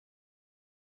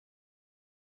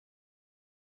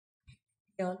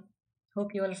Hey all,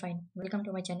 hope you all are fine. Welcome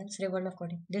to my channel, Sri World of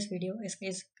Coding. This video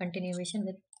is continuation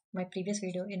with my previous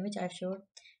video in which I have showed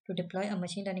to deploy a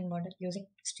machine learning model using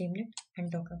Streamlit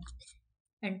and Docker.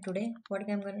 And today, what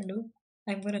I'm going to do,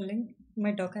 I'm going to link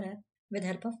my Docker app with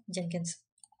help of Jenkins.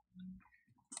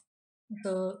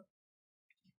 So,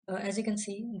 as you can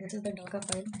see, this is the Docker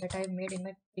file that I made in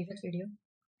my previous video,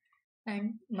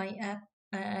 and my app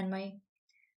and my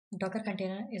Docker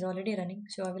container is already running.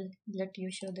 So I will let you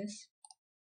show this.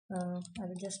 I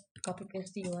will just copy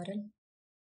paste the URL.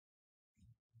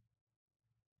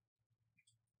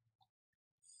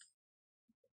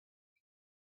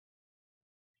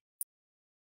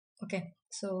 Okay,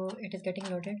 so it is getting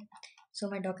loaded. So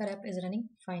my Docker app is running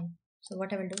fine. So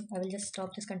what I will do, I will just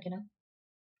stop this container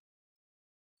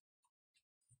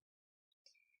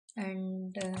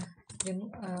and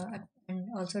remove and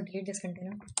also delete this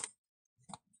container.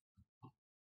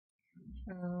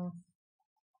 Uh,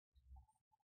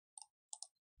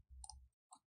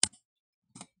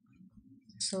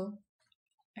 so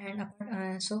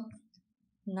so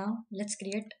now let's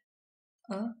create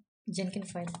a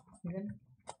Jenkins file. Then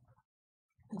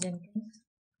Jenkins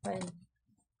file.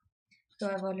 So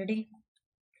I've already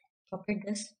copied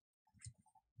this.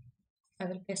 I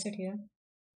will paste it here.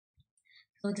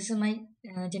 So this is my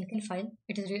Jenkins file.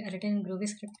 It is written in Groovy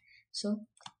script. So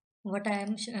what I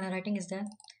am writing is that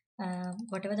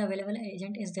whatever the available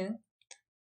agent is there,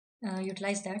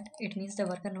 utilize that. It means the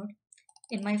worker node.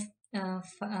 In my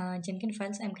Jenkins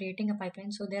files, I'm creating a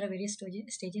pipeline. So there are various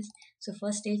stages. So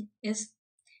first stage is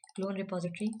clone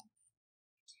repository.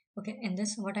 Okay, in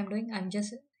this, what I'm doing, I'm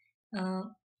just uh,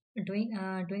 doing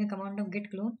a command of git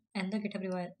clone and the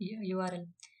GitHub URL.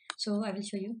 So I will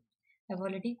show you. I've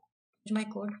already pushed my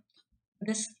code to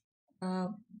this uh,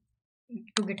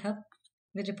 to GitHub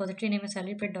with repository name is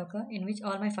Streamlit Docker, in which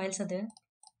all my files are there.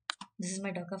 This is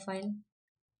my Docker file.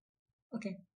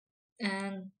 Okay,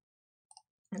 and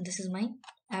this is my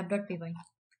app.py.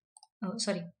 Oh,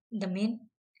 sorry, the main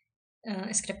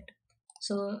script.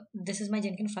 So this is my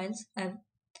Jenkins files.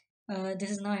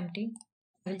 This is now empty.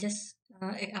 I will just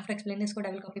after explaining this code,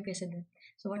 I will copy paste it there.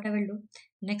 So what I will do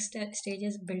next stage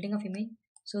is building of image.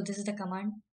 So this is the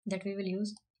command that we will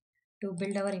use to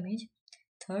build our image.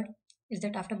 Third is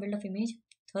that after build of image,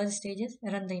 third stage is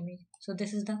run the image. So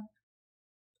this is the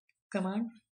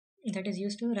command that is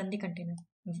used to run the container.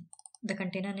 The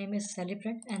container name is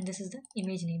Celebrate, and this is the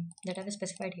image name that I have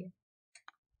specified here.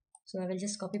 So I will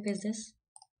just copy paste this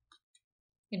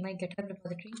in my GitHub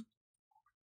repository.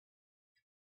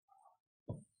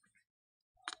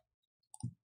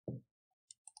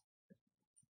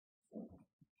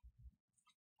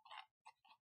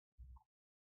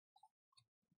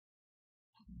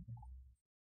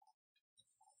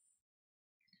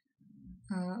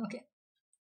 Okay,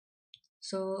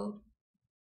 so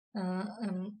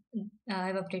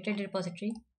I've updated the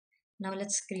repository. Now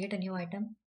let's create a new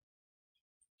item.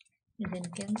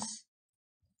 Jenkins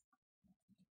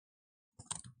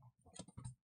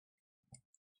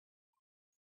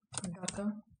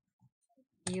Docker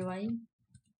UI.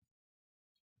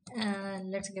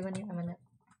 Let's give a new MLF.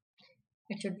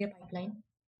 It should be a pipeline.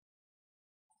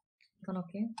 Click on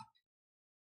OK.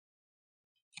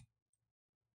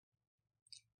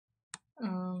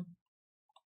 Um,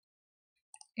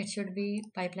 it should be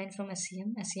pipeline from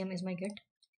SCM. SCM is my Git.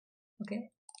 Okay,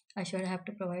 I should have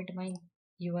to provide my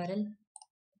URL.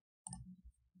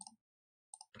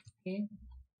 Okay,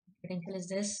 potential is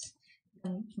this.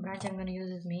 The branch I'm going to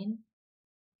use is main.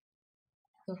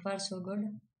 So far so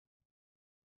good.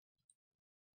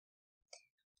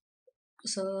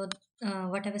 So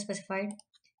what I've specified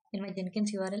in my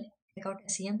Jenkins URL checkout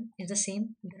SCM is the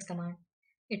same this command.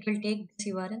 It will take this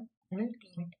URL and will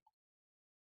clone it.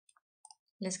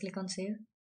 Let's click on save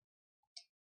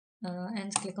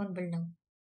and click on build now.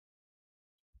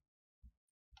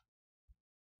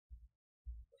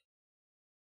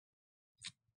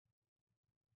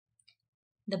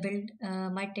 The build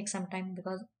might take some time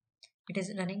because it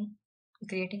is running,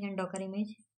 creating a Docker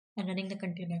image and running the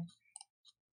container.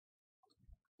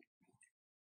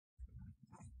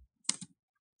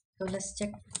 So let's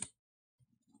check.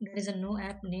 There is a no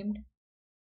app named.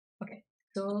 Okay,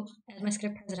 so as my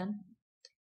script has run,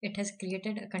 it has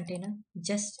created a container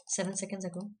just 7 seconds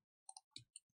ago.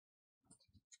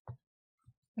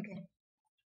 Okay,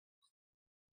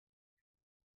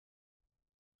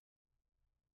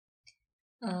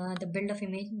 the build of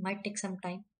image might take some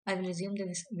time. I will resume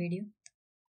this video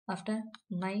after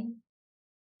my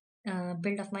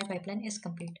build of my pipeline is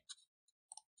complete.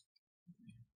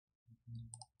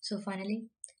 So finally,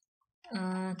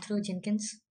 through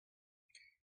Jenkins,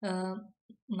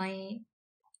 my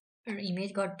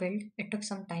image got built. It took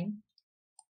some time.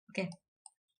 Okay,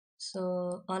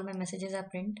 so all my messages are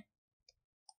print,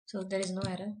 so there is no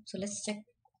error. So let's check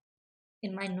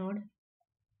in my node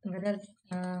whether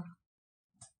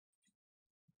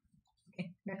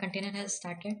okay, the container has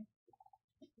started.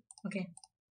 Okay,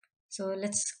 so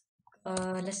let's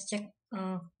check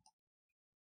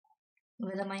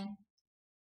whether my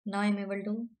now I'm able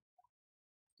to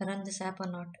run this app or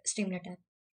not, Streamlit app.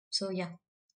 So yeah,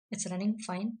 it's running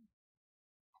fine.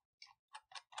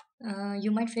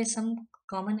 You might face some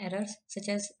common errors such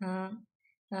as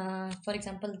for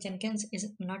example, Jenkins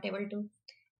is not able to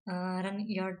run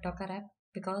your Docker app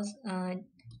because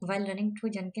while running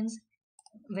through Jenkins,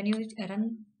 when you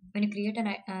run when you create an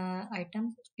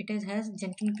item, it has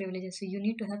Jenkins privileges, so you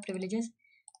need to have privileges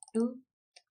to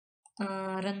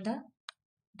run the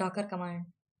Docker command.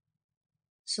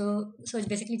 So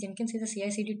basically Jenkins is a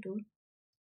CI/CD tool,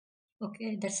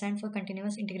 okay, that stands for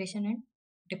continuous integration and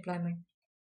deployment.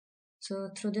 So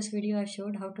through this video I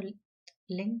showed how to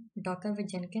link Docker with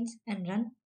Jenkins and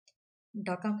run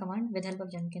Docker command with help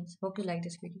of Jenkins. Hope you like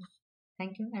this video.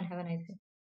 Thank you and have a nice day.